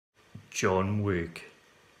John Wick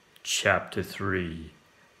Chapter 3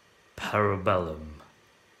 Parabellum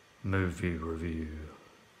Movie Review.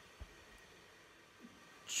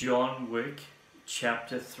 John Wick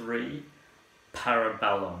Chapter 3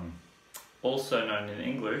 Parabellum, also known in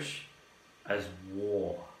English as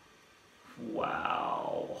War.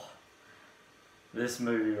 Wow. This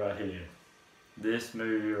movie right here,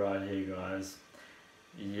 guys.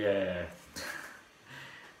 Yeah.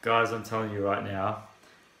 Guys, I'm telling you right now,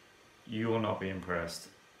 you will not be impressed.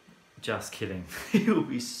 Just kidding. You'll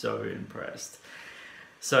be so impressed.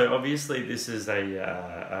 So obviously this is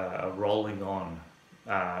a rolling on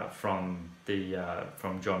from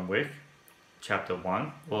John Wick Chapter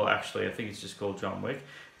 1. Well, actually, I think it's just called John Wick.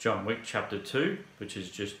 John Wick Chapter 2, which is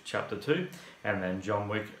just Chapter 2, and then John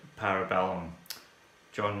Wick Parabellum.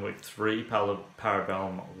 John Wick 3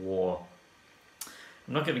 Parabellum War.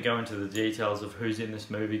 I'm not going to go into the details of who's in this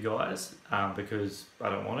movie, guys, because I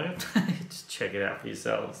don't want to. Just check it out for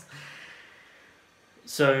yourselves.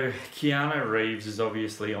 So Keanu Reeves is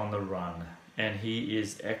obviously on the run, and he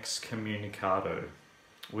is excommunicado,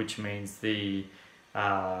 which means the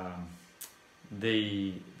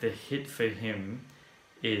hit for him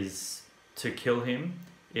is to kill him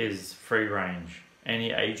is free range.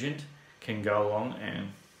 Any agent can go along and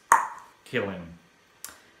kill him,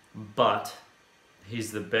 but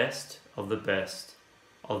he's the best of the best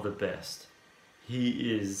of the best.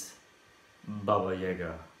 He is Baba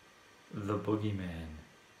Yaga, the boogeyman.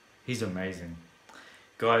 He's amazing.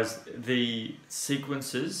 Guys, the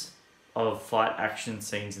sequences of fight action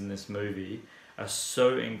scenes in this movie are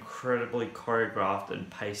so incredibly choreographed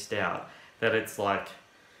and paced out that it's like,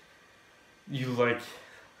 you like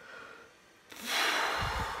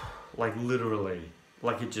literally,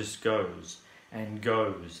 like it just goes and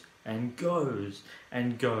goes and goes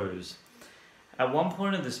and goes. At one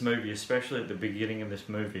point in this movie, especially at the beginning of this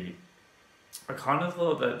movie, I kind of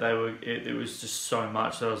thought that it was just so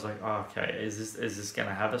much that I was like, oh, okay, is this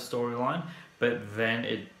gonna have a storyline? But then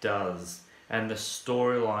it does, and the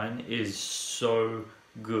storyline is so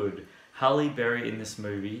good. Halle Berry in this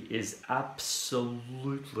movie is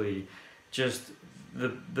absolutely just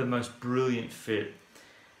the most brilliant fit.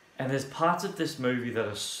 And there's parts of this movie that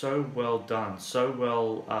are so well done, so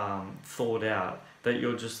well thought out, that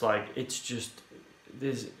you're just like, it's just,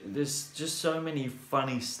 there's just so many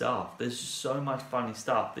funny stuff. There's just so much funny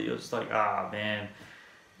stuff that you're just like, ah, man,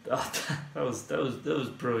 that was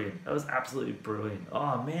brilliant. That was absolutely brilliant.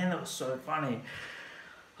 Oh man, that was so funny.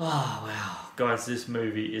 Oh wow, guys, this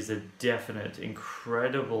movie is a definite,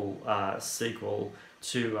 incredible sequel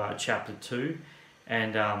to Chapter 2,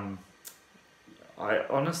 and I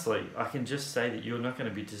honestly, I can just say that you're not going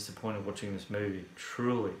to be disappointed watching this movie.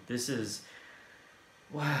 Truly, this is,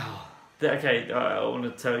 wow. Okay, I want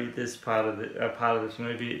to tell you this part of this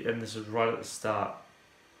movie, and this is right at the start.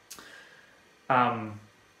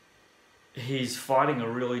 He's fighting a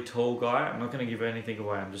really tall guy. I'm not going to give anything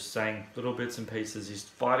away. I'm just saying little bits and pieces. He's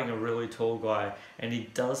fighting a really tall guy, and he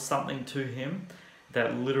does something to him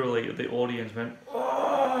that literally the audience went,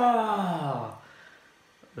 oh!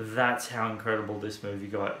 That's how incredible this movie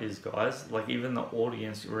is, guys. Like, even the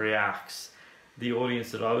audience reacts. The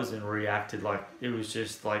audience that I was in reacted like, it was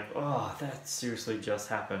just like, oh, that seriously just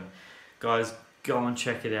happened. Guys, go and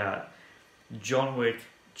check it out. John Wick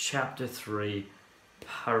Chapter 3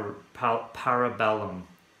 Parabellum,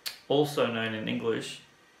 also known in English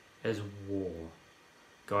as War.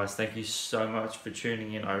 Guys, thank you so much for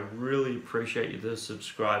tuning in. I really appreciate you, the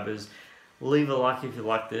subscribers. Leave a like if you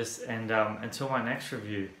like this, and until my next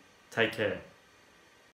review, take care.